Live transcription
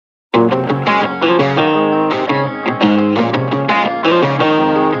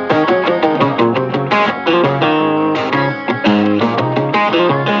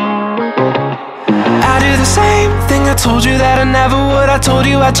I never would. I told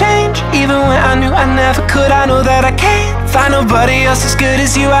you I'd change, even when I knew I never could. I know that I can't find nobody else as good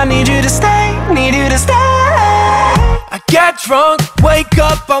as you. I need you to stay, need you to stay. I get drunk, wake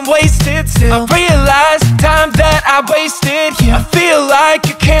up, I'm wasted still. I realize time that I wasted here. I feel like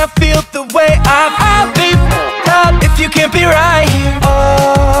you can't feel the way I'll be f***ed up if you can't be right here.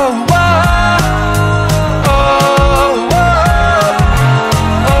 Oh, oh, oh,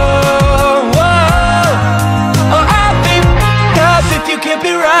 oh, oh, oh, oh, I'll be f***ed up if you can't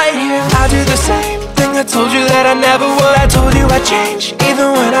be right here. I do the same thing I told you that I never would. I told you I'd change,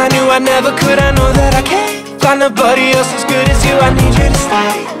 even when I knew I never could. I know that I can't find nobody else as good as you. I need you to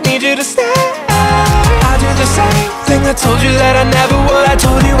stay, need you to stay. I do the same thing I told you that I never would. I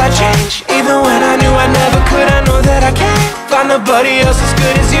told you I'd change, even when I knew I never could. I know that I can't find nobody else as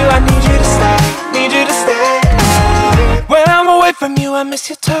good as you. I need you to stay, need you to stay. When I'm away from you, I miss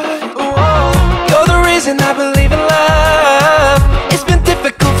your touch. You're the reason I believe in love. It's been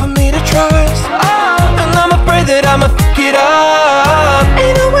difficult for me to trust, and I'm afraid that I'ma fuck it up.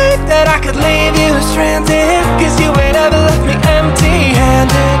 Ain't no way that I could leave you stranded, 'cause you ain't ever left me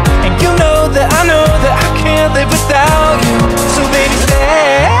empty-handed. And you know that I can't live without you. So baby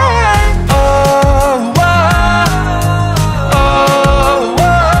stay. Oh, oh, oh, oh,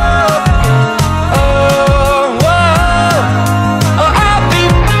 oh, oh, oh, I'll be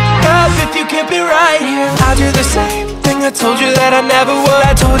up if you can't be right here. I'll do the same thing I told you that I never would.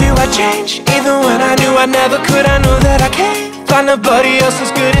 I told you I'd change, even when I knew I never could. I know that I can't find nobody else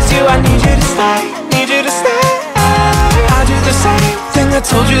as good as you. I need you to stay, need you to stay. I do the same thing I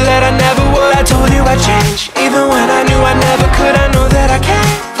told you that I never would. I told you I'd change, even when I knew I never could. I know that I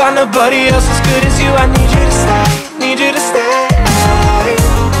can't find nobody else as good as you. I need you to stay, need you to stay.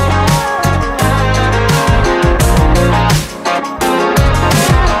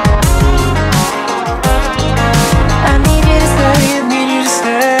 I need you to stay, need you to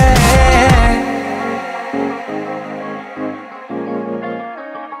stay.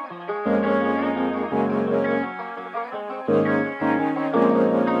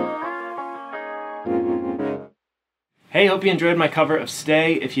 Hey, hope you enjoyed my cover of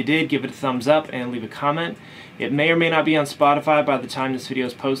Stay. If you did, give it a thumbs up and leave a comment. It may or may not be on Spotify by the time this video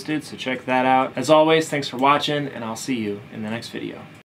is posted, so check that out. As always, thanks for watching, and I'll see you in the next video.